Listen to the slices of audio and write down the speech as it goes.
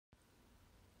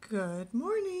Good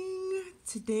morning.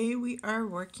 Today we are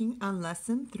working on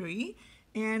lesson 3,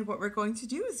 and what we're going to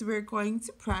do is we're going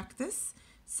to practice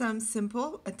some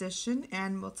simple addition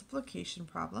and multiplication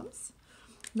problems.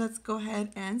 Let's go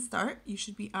ahead and start. You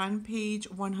should be on page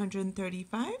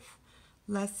 135.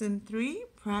 Lesson 3,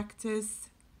 practice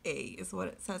A is what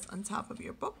it says on top of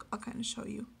your book. I'll kind of show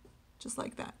you just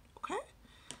like that, okay?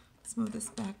 Let's move this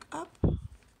back up.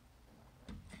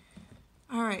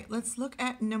 All right, let's look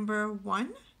at number 1.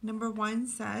 Number 1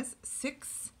 says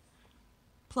 6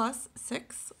 plus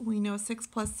 6. We know 6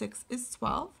 plus 6 is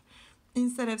 12.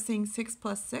 Instead of saying 6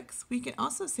 plus 6, we can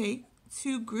also say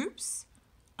 2 groups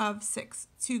of 6.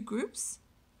 2 groups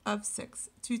of 6.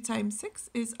 2 times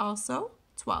 6 is also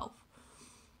 12.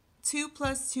 2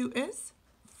 plus 2 is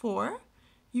 4.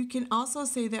 You can also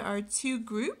say there are 2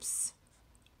 groups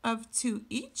of 2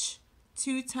 each.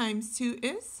 2 times 2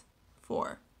 is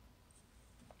 4.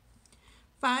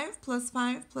 5 plus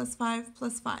 5 plus 5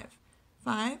 plus 5.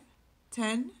 5,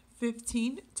 10,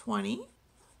 15, 20.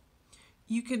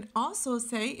 You can also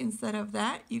say, instead of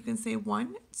that, you can say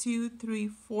 1, 2, 3,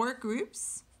 4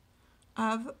 groups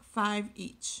of 5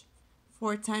 each.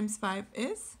 4 times 5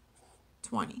 is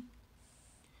 20.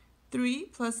 3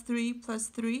 plus 3 plus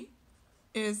 3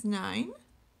 is 9.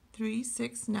 3,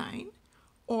 6, 9.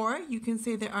 Or you can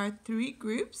say there are 3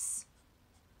 groups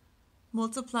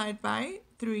multiplied by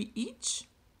 3 each.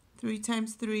 3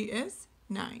 times 3 is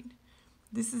 9.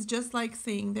 This is just like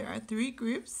saying there are 3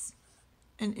 groups,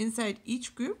 and inside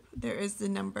each group there is the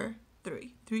number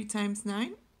 3. 3 times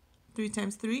 9, 3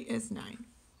 times 3 is 9.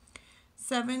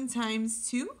 7 times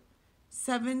 2.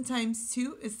 7 times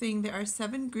 2 is saying there are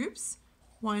 7 groups.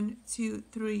 1, 2,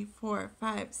 3, 4,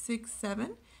 5, 6,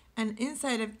 7. And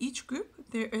inside of each group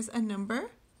there is a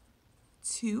number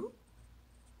 2.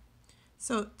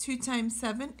 So 2 times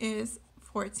 7 is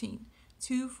 14.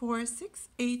 2, 4, 6,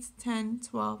 8, 10,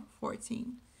 12,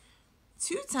 14.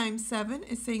 2 times 7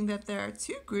 is saying that there are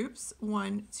 2 groups,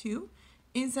 1, 2.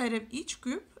 Inside of each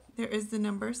group, there is the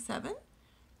number 7.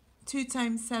 2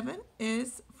 times 7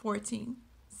 is 14.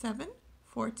 7,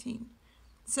 14.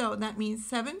 So that means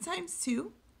 7 times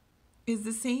 2 is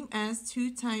the same as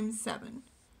 2 times 7.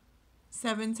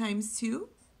 7 times 2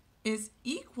 is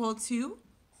equal to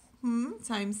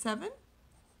times 7,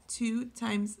 2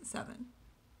 times 7.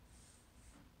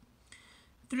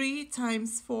 3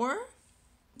 times 4,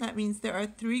 that means there are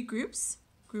 3 groups,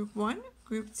 group 1,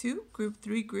 group 2, group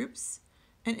 3 groups,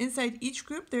 and inside each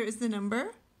group there is the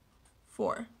number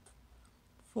 4.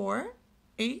 4,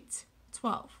 8,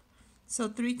 12. So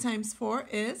 3 times 4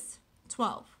 is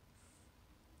 12.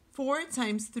 4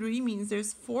 times 3 means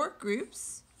there's 4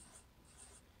 groups,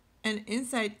 and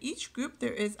inside each group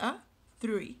there is a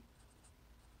 3.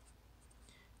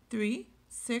 3,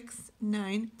 6,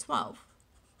 9, 12.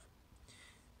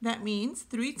 That means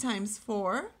 3 times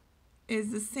 4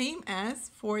 is the same as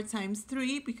 4 times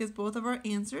 3 because both of our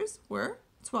answers were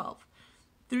 12.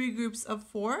 3 groups of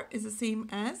 4 is the same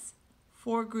as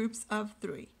 4 groups of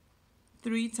 3.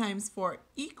 3 times 4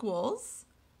 equals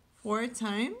 4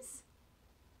 times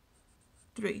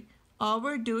 3. All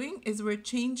we're doing is we're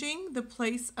changing the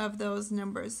place of those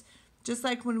numbers. Just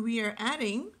like when we are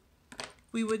adding,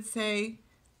 we would say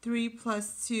 3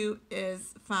 plus 2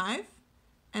 is 5.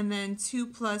 And then 2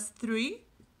 plus 3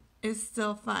 is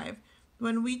still 5.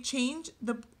 When we change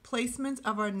the placement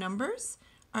of our numbers,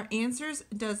 our answers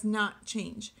does not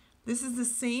change. This is the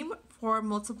same for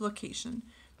multiplication.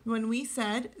 When we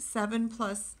said 7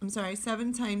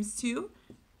 times 2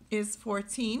 is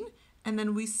 14, and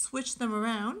then we switched them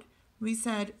around, we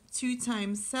said 2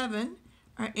 times 7,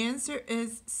 our answer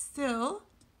is still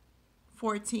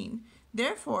 14.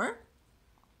 Therefore,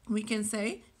 we can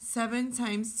say 7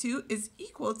 times 2 is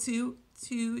equal to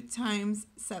 2 times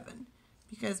 7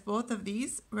 because both of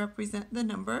these represent the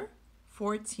number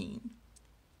 14.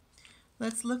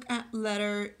 Let's look at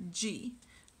letter G.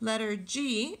 Letter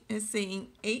G is saying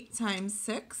 8 times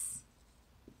 6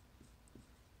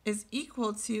 is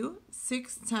equal to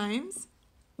 6 times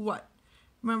what?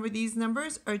 Remember, these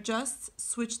numbers are just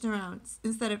switched around.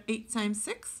 Instead of 8 times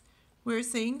 6, we're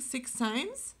saying 6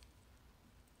 times,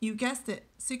 you guessed it,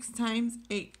 6 times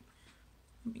 8.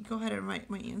 Let me go ahead and write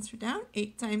my answer down.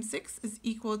 8 times 6 is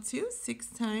equal to 6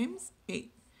 times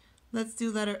 8. Let's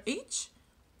do letter H.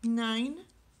 9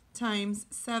 times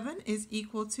 7 is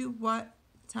equal to what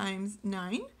times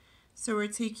 9? So we're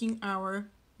taking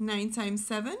our 9 times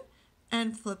 7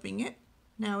 and flipping it.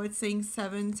 Now it's saying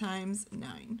 7 times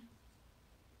 9.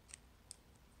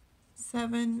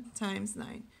 7 times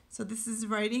 9. So this is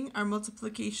writing our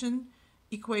multiplication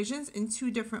equations in 2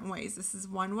 different ways. This is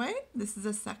one way, this is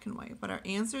a second way, but our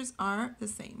answers are the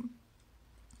same.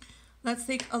 Let's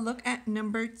take a look at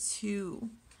number 2.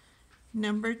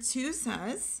 Number 2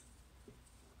 says,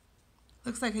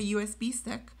 looks like a USB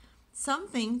stick,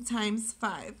 something times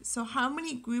 5. So how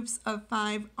many groups of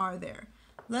 5 are there?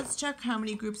 Let's check how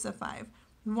many groups of 5.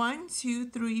 1, 2,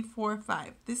 3, 4,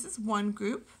 5. This is one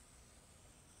group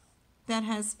that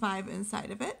has 5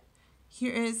 inside of it.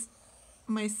 Here is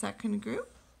my second group,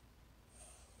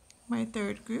 my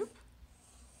third group,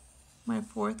 my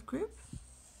fourth group,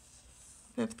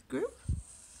 fifth group,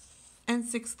 and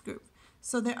sixth group.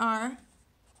 So there are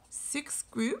 6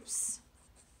 groups,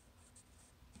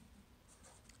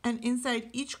 and inside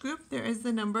each group there is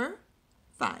the number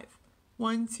 5.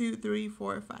 1, 2, 3,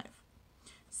 4, 5.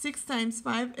 6 times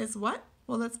 5 is what?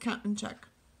 Well, let's count and check.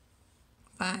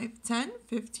 5, 10,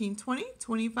 15, 20,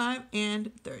 25,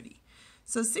 and 30.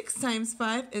 So 6 times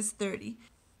 5 is 30.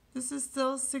 This is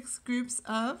still 6 groups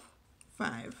of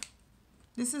 5.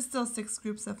 This is still 6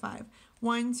 groups of 5.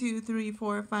 1, 2, 3,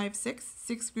 4, 5, 6.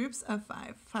 6 groups of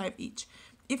 5. 5 each.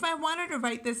 If I wanted to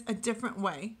write this a different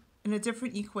way, in a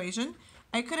different equation,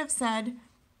 I could have said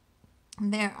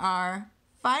there are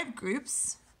 5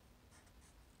 groups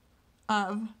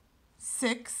of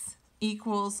 6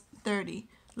 equals 30.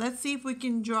 Let's see if we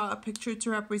can draw a picture to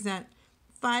represent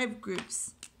 5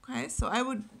 groups. Okay, so I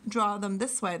would draw them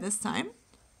this way this time.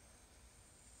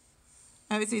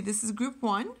 I would say this is group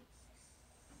 1.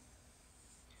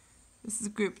 This is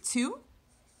group 2,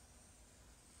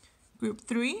 group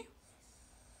 3,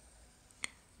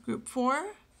 group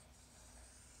 4,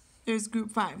 there's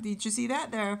group 5. Did you see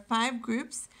that? There are 5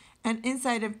 groups, and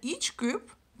inside of each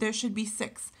group, there should be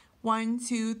 6. 1,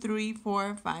 2, 3,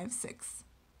 4, 5, 6.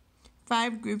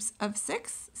 5 groups of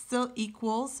 6 still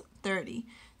equals 30.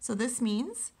 So this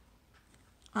means,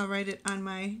 I'll write it on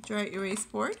my dry erase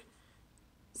board,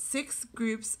 6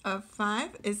 groups of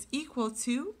 5 is equal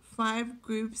to 5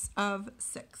 groups of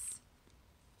 6.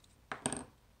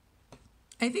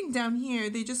 I think down here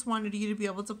they just wanted you to be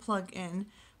able to plug in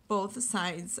both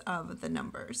sides of the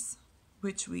numbers,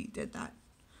 which we did that.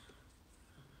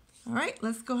 All right,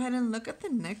 let's go ahead and look at the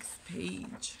next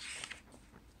page.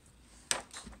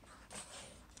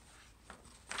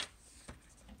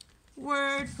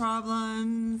 Word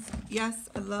problems. Yes,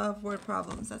 I love word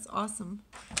problems. That's awesome.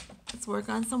 Let's work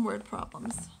on some word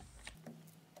problems.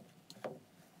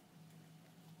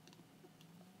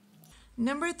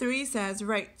 Number 3 says,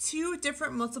 write 2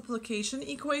 different multiplication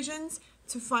equations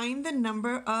to find the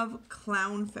number of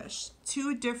clownfish.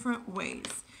 2 different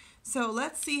ways. So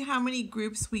let's see how many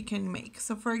groups we can make.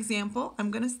 So for example, I'm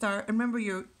going to start, remember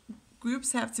your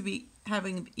groups have to be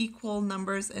having equal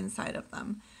numbers inside of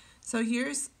them. So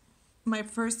here's my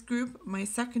first group, my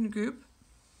second group,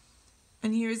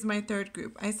 and here's my third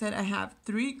group. I said I have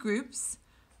 3 groups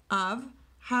of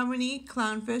how many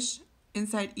clownfish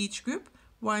inside each group?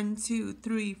 1, 2,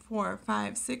 3, 4,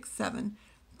 5, 6, 7.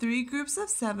 3 groups of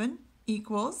 7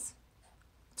 equals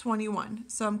 21.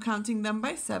 So I'm counting them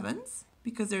by 7s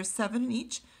because there's 7 in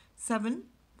each. 7,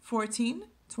 14,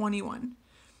 21.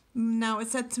 Now it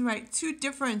said to write 2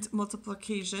 different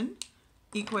multiplication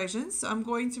equations. So I'm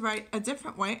going to write a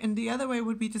different way, and the other way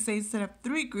would be to say instead of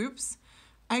 3 groups,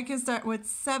 I can start with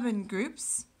 7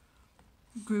 groups.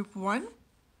 Group 1,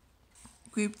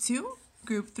 group 2,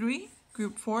 group 3,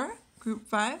 group 4, group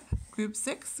 5, group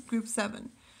 6, group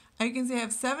 7. I can say I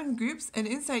have 7 groups, and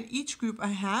inside each group I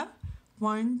have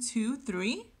 1, 2,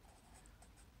 3.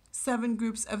 7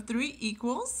 groups of 3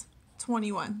 equals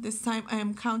 21. This time I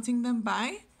am counting them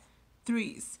by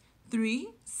 3s. 3,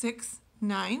 6,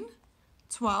 9,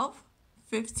 12,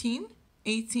 15,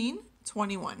 18,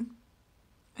 21.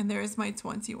 And there is my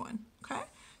 21. Okay?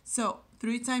 So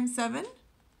 3 times 7,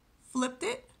 flipped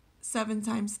it, 7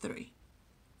 times 3.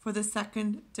 For the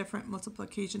second different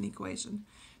multiplication equation.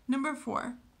 Number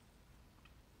 4,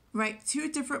 write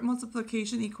 2 different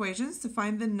multiplication equations to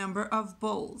find the number of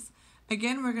bowls.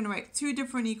 Again, we're going to write 2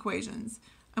 different equations.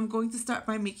 I'm going to start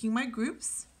by making my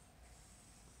groups.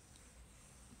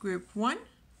 Group 1,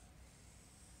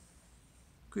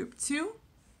 Group 2,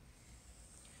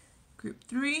 Group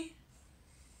 3,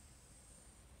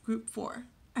 Group 4.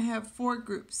 I have 4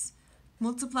 groups.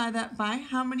 Multiply that by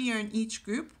how many are in each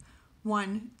group?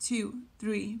 1, 2,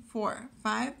 3, 4,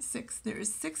 5, 6. There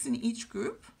is 6 in each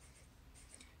group.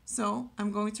 So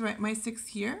I'm going to write my 6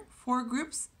 here. 4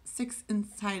 groups, 6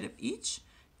 inside of each,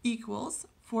 equals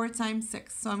 4 times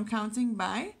 6. So I'm counting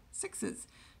by 6s.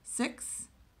 6,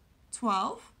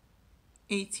 12,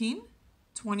 18,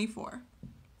 24.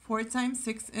 4 times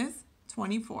 6 is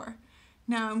 24.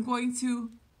 Now I'm going to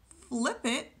flip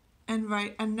it and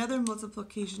write another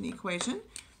multiplication equation.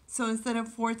 So instead of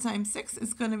 4 times 6,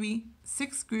 it's going to be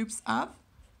 6 groups of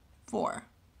 4.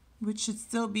 which should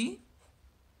still be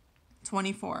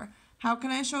 24. How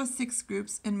can I show 6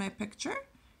 groups in my picture?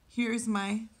 Here's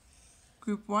my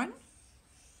group 1,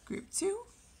 group 2,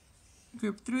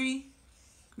 group 3,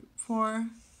 group 4,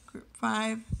 group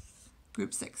 5,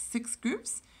 group 6. 6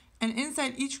 groups. And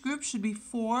inside each group should be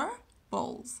 4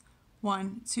 bowls.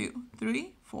 1, 2,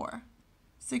 3, 4.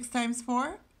 6 times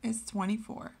 4 is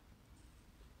 24.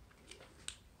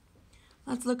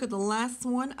 Let's look at the last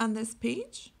one on this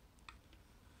page.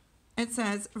 It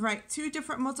says, write 2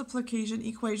 different multiplication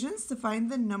equations to find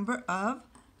the number of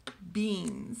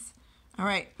beans. All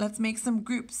right, let's make some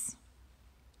groups.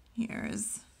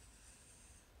 Here's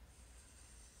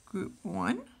group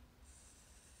 1,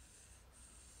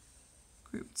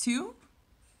 group 2,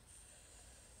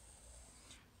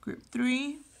 group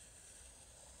 3,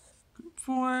 group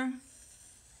 4,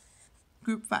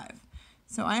 group 5.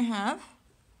 So I have,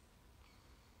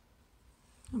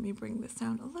 let me bring this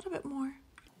down a little bit more.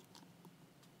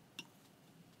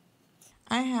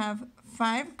 I have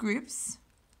 5 groups,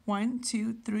 1,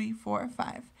 2, 3, 4,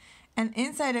 5. And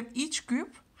inside of each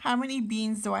group, how many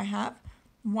beans do I have?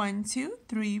 1, 2,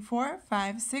 3, 4,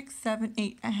 5, 6, 7,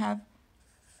 8. I have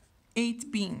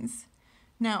 8 beans.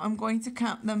 Now I'm going to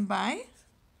count them by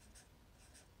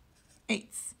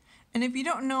 8s. And if you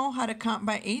don't know how to count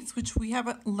by 8s, which we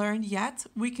haven't learned yet,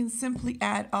 we can simply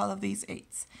add all of these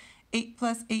 8s. 8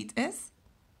 plus 8 is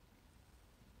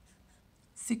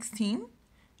 16.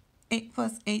 8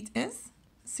 plus 8 is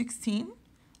 16.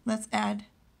 Let's add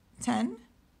 10,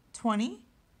 20.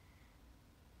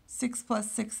 6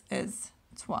 plus 6 is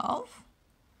 12.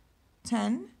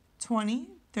 10, 20,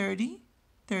 30,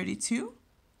 32.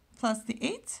 Plus the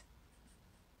 8,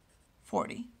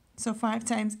 40. So 5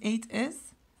 times 8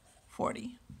 is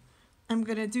 40. I'm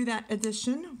going to do that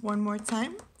addition one more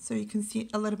time so you can see it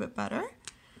a little bit better.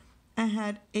 I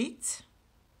had 8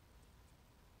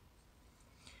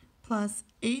 plus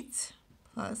 8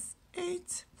 plus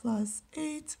 8 plus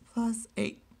 8 plus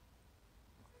 8.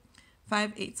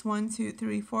 5 8s. 1, 2,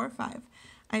 3, 4, 5.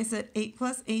 I said 8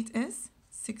 plus 8 is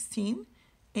 16.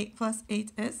 8 plus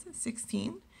 8 is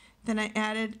 16. Then I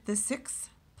added the 6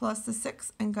 plus the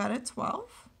 6 and got a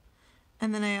 12.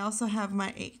 And then I also have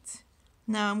my 8.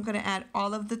 Now I'm going to add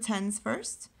all of the 10s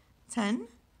first. 10,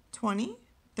 20,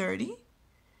 30.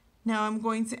 Now I'm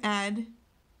going to add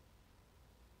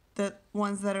the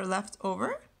ones that are left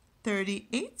over.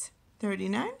 38,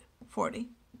 39, 40.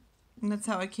 And that's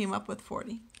how I came up with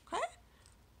 40. Okay?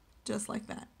 Just like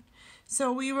that.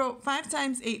 So we wrote 5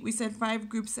 times 8. We said 5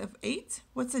 groups of 8.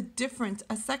 What's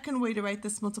a second way to write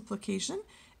this multiplication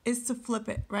is to flip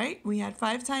it, right? We had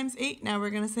 5 times 8. Now we're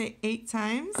going to say 8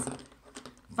 times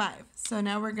 5. So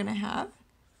now we're going to have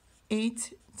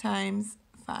 8 times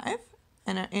 5.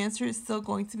 And our answer is still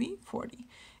going to be 40.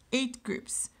 8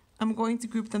 groups. I'm going to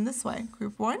group them this way.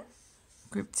 Group 1,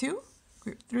 Group 2,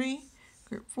 Group 3,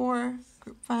 Group 4,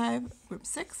 Group 5, Group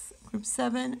 6, Group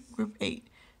 7, Group 8.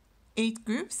 8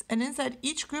 groups, and inside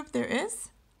each group there is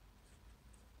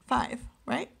 5,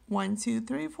 right? 1, 2,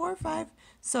 3, 4, 5.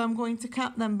 So I'm going to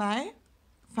count them by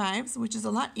 5s, which is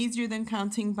a lot easier than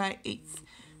counting by 8s.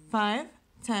 5,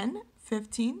 10,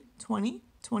 15, 20,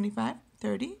 25,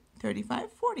 30,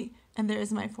 35, 40. And there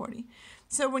is my 40.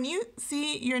 So when you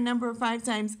see your number 5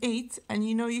 times 8, and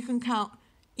you know you can count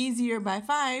easier by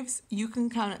 5s, you can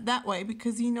count it that way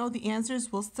because you know the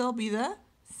answers will still be the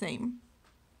same.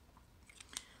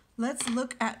 Let's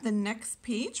look at the next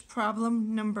page,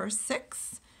 problem number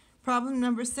 6. Problem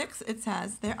number 6, it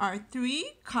says there are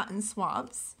 3 cotton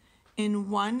swabs in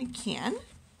 1 can.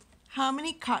 How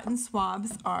many cotton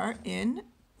swabs are in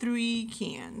 3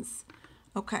 cans?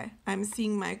 Okay, I'm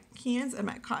seeing my cans and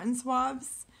my cotton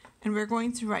swabs, and we're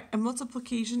going to write a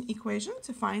multiplication equation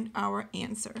to find our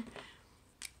answer.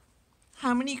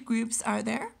 How many groups are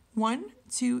there? 1,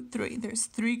 2, 3. There's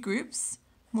 3 groups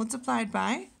multiplied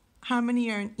by how many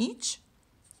are in each?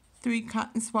 3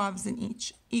 cotton swabs in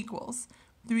each equals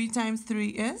 3 times 3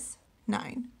 is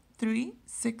 9. 3,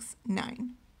 6, 9.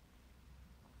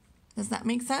 Does that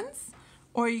make sense?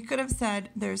 Or you could have said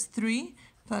there's 3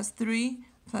 plus 3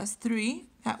 plus 3.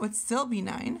 That would still be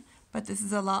 9, but this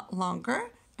is a lot longer,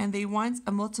 and they want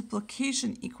a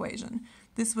multiplication equation.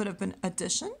 This would have been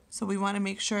addition, so we want to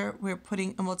make sure we're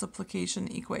putting a multiplication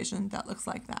equation that looks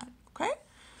like that, okay?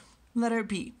 Letter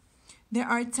B. There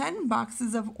are 10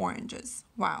 boxes of oranges.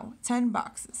 Wow, 10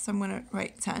 boxes. So I'm going to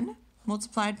write 10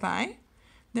 multiplied by,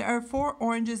 there are 4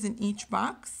 oranges in each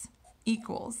box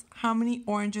equals, how many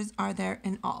oranges are there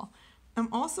in all?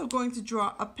 I'm also going to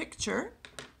draw a picture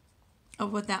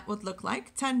of what that would look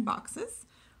like. 10 boxes.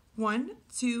 1,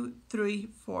 2, 3,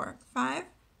 4, 5,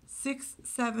 6,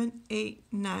 7, 8,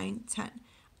 9, 10.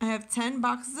 I have 10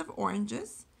 boxes of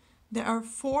oranges. There are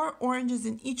 4 oranges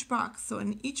in each box. So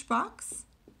in each box,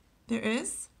 there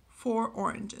is 4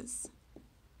 oranges.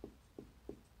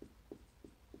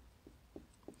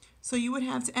 So you would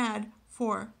have to add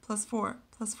 4 plus 4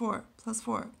 plus 4 plus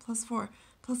 4 plus 4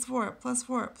 plus 4 plus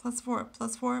 4 plus 4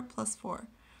 plus 4 plus 4.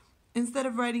 Instead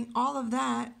of writing all of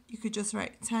that, you could just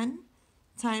write 10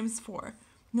 times 4.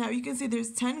 Now you can see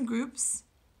there's 10 groups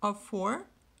of 4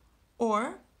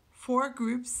 or 4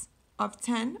 groups of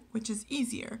 10, which is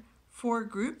easier. 4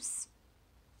 groups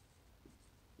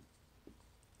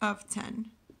of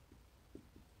 10.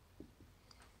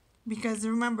 Because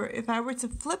remember, if I were to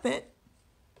flip it,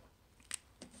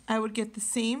 I would get the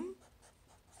same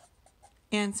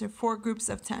answer, 4 groups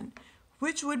of 10.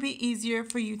 Which would be easier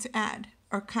for you to add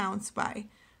or count by?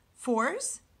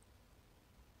 4s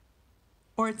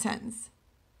or 10s?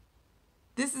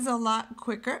 This is a lot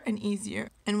quicker and easier.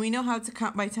 And we know how to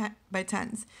count by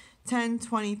 10s. 10,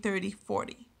 20, 30,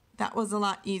 40. That was a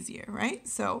lot easier, right?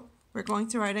 So we're going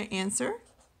to write an answer,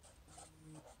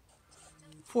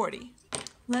 40.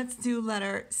 Let's do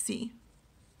letter C.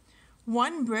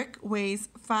 1 brick weighs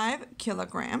 5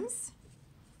 kilograms.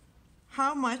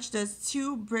 How much does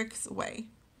 2 bricks weigh?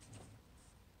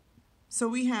 So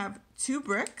we have 2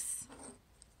 bricks,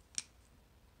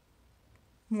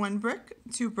 1 brick,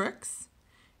 2 bricks.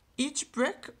 Each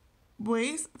brick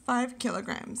weighs 5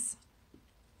 kilograms.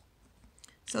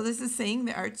 So this is saying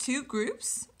there are 2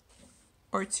 groups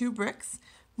or 2 bricks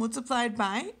multiplied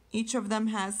by, each of them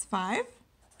has 5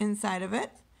 inside of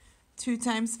it. 2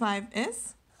 times 5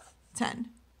 is 10.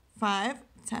 5,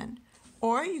 10.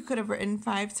 Or you could have written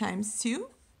 5 times 2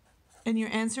 and your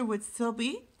answer would still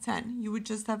be 10. You would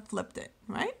just have flipped it,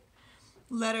 right?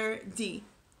 Letter D.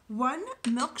 1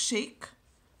 milkshake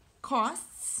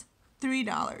costs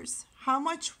 $3. How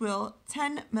much will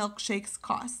 10 milkshakes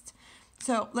cost?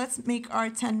 So let's make our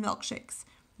 10 milkshakes.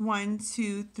 1,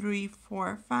 2, 3,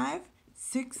 4, 5,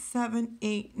 6, 7,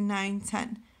 8, 9,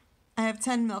 10. I have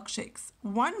 10 milkshakes.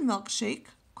 1 milkshake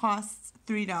costs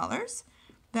 $3.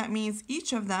 That means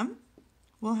each of them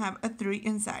will have a 3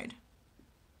 inside.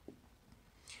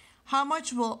 How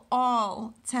much will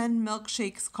all 10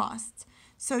 milkshakes cost?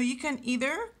 So you can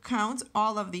either count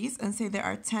all of these and say there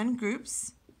are 10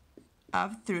 groups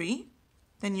of 3,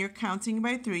 then you're counting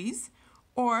by 3s,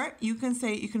 or you can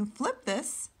say, you can flip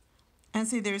this and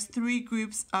say there's 3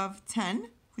 groups of 10,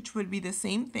 which would be the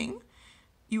same thing.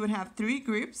 You would have 3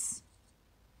 groups.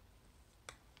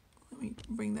 Let me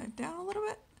bring that down a little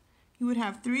bit. You would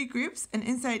have 3 groups, and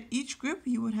inside each group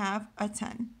you would have a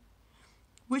 10.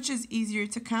 Which is easier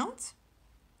to count?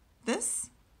 This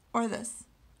or this?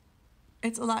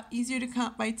 It's a lot easier to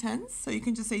count by 10s, so you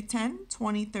can just say 10,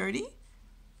 20, 30,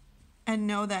 and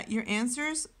know that your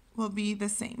answers will be the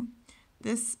same.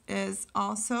 This is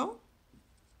also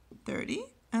 30,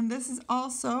 and this is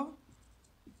also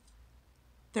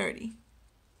 30.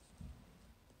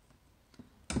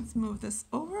 Let's move this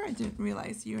over. I didn't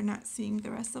realize you're not seeing the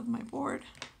rest of my board.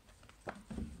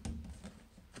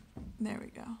 There we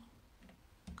go.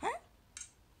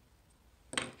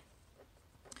 Okay.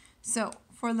 So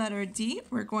for letter D,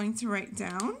 we're going to write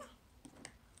down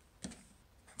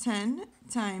 10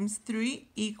 times 3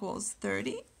 equals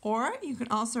 30, or you can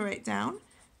also write down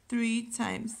 3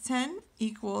 times 10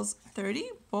 equals 30.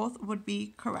 Both would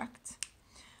be correct.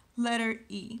 Letter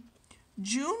E.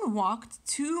 June walked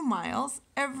 2 miles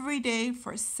every day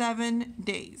for 7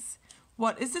 days.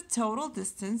 What is the total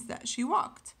distance that she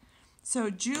walked? So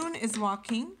June is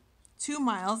walking 2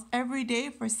 miles every day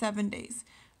for 7 days.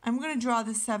 I'm going to draw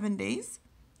the 7 days.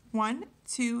 1,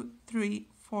 2, 3,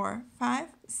 4, 5,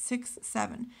 6,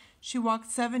 7. She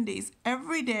walked 7 days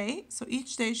every day. So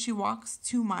each day she walks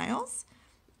 2 miles.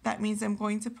 That means I'm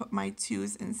going to put my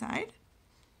 2's inside.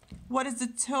 What is the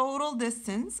total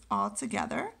distance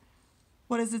altogether?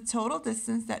 What is the total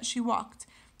distance that she walked?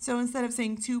 So instead of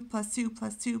saying 2 plus 2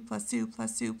 plus 2 plus 2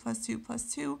 plus 2 plus 2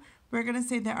 plus 2, we're going to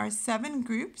say there are 7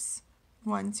 groups.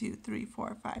 1, 2, 3,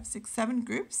 4, 5, 6, 7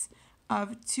 groups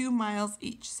of 2 miles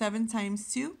each. 7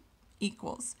 times 2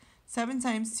 equals. 7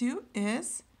 times 2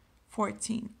 is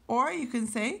 14. Or you can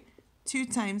say 2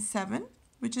 times 7,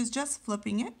 which is just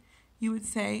flipping it. You would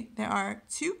say there are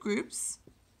 2 groups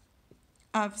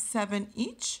of 7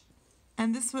 each,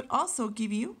 and this would also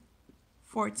give you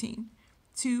 14.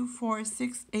 2, 4,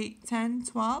 6, 8, 10,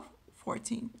 12,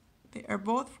 14. They are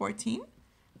both 14.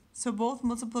 So both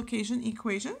multiplication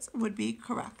equations would be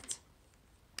correct.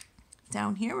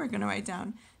 Down here, we're going to write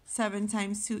down 7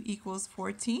 times 2 equals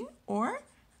 14, or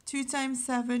 2 times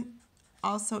 7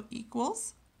 also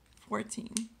equals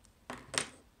 14.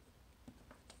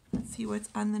 Let's see what's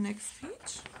on the next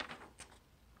page.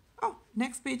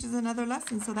 Next page is another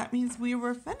lesson, so that means we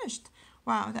were finished.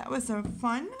 Wow, that was a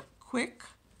fun, quick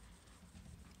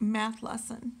math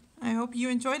lesson. I hope you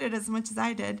enjoyed it as much as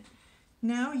I did.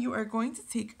 Now you are going to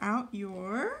take out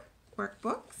your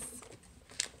workbooks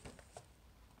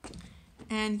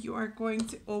and you are going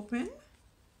to open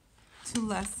to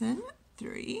lesson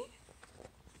 3,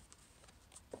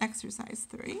 exercise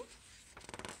 3.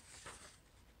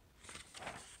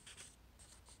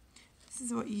 This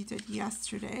is what you did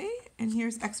yesterday, and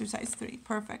here's exercise 3.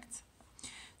 Perfect.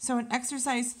 So in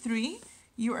exercise 3,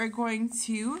 you are going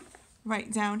to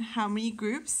write down how many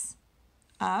groups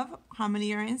of how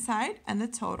many are inside and the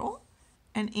total,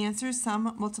 and answer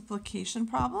some multiplication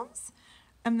problems.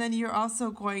 And then you're also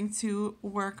going to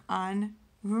work on,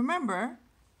 remember,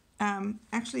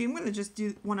 actually I'm going to just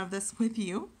do one of this with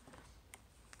you.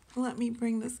 Let me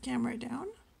bring this camera down.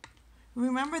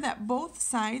 Remember that both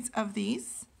sides of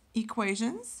these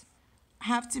equations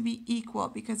have to be equal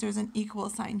because there's an equal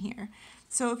sign here.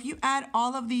 So if you add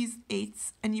all of these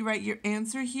 8s and you write your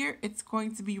answer here, it's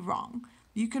going to be wrong.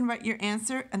 You can write your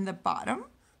answer in the bottom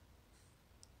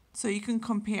so you can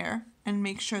compare and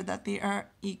make sure that they are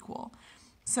equal.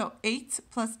 So 8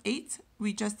 plus 8,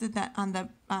 we just did that on the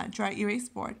dry erase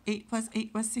board. 8 plus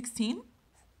 8 was 16.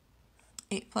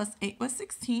 8 plus 8 was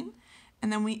 16.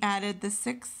 And then we added the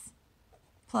 6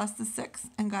 plus the 6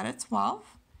 and got a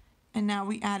 12. And now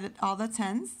we added all the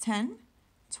 10s, 10,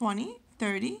 20,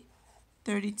 30,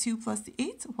 32 plus the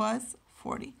 8 was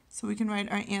 40. So we can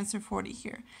write our answer 40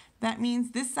 here. That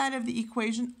means this side of the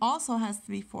equation also has to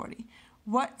be 40.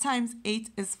 What times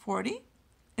 8 is 40?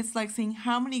 It's like saying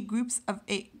how many groups of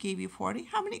 8 gave you 40?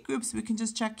 How many groups? We can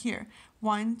just check here.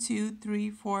 1, 2, 3,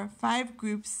 4, 5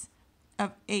 groups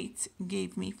of 8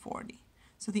 gave me 40.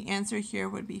 So the answer here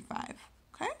would be 5.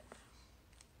 Okay?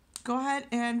 Go ahead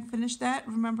and finish that.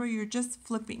 Remember, you're just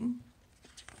flipping.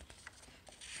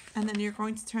 And then you're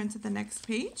going to turn to the next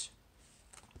page.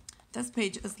 This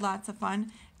page is lots of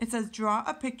fun. It says draw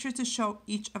a picture to show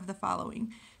each of the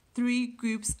following. 3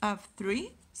 groups of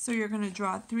 3. So you're going to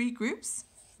draw 3 groups.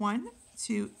 1,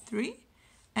 2, 3.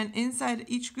 And inside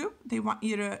each group, they want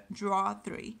you to draw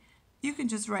 3. You can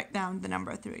just write down the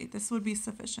number 3. This would be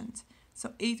sufficient.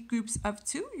 So 8 groups of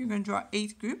 2, you're going to draw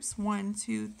 8 groups. 1,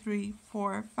 2, 3,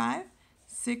 4, 5,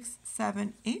 6,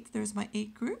 7, 8. There's my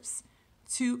 8 groups.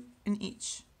 2 in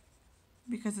each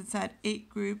because it said 8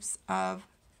 groups of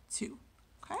 2.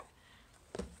 Okay?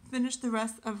 Finish the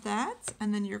rest of that,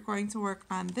 and then you're going to work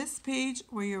on this page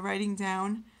where you're writing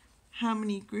down how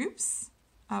many groups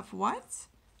of what.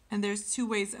 And there's 2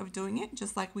 ways of doing it,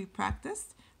 just like we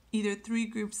practiced. Either 3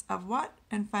 groups of what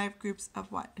and 5 groups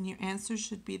of what, and your answer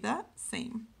should be the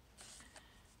same.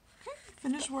 Okay,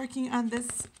 finish working on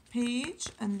this page,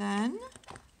 and then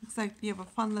looks like you have a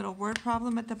fun little word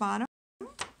problem at the bottom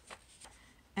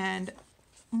and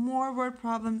more word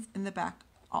problems in the back.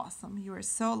 Awesome, you are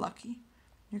so lucky.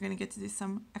 You're going to get to do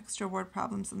some extra word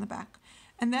problems in the back.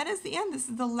 And that is the end. This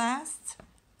is the last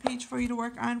page for you to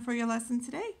work on for your lesson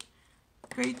today.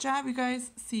 Great job, you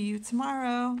guys. See you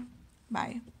tomorrow.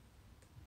 Bye.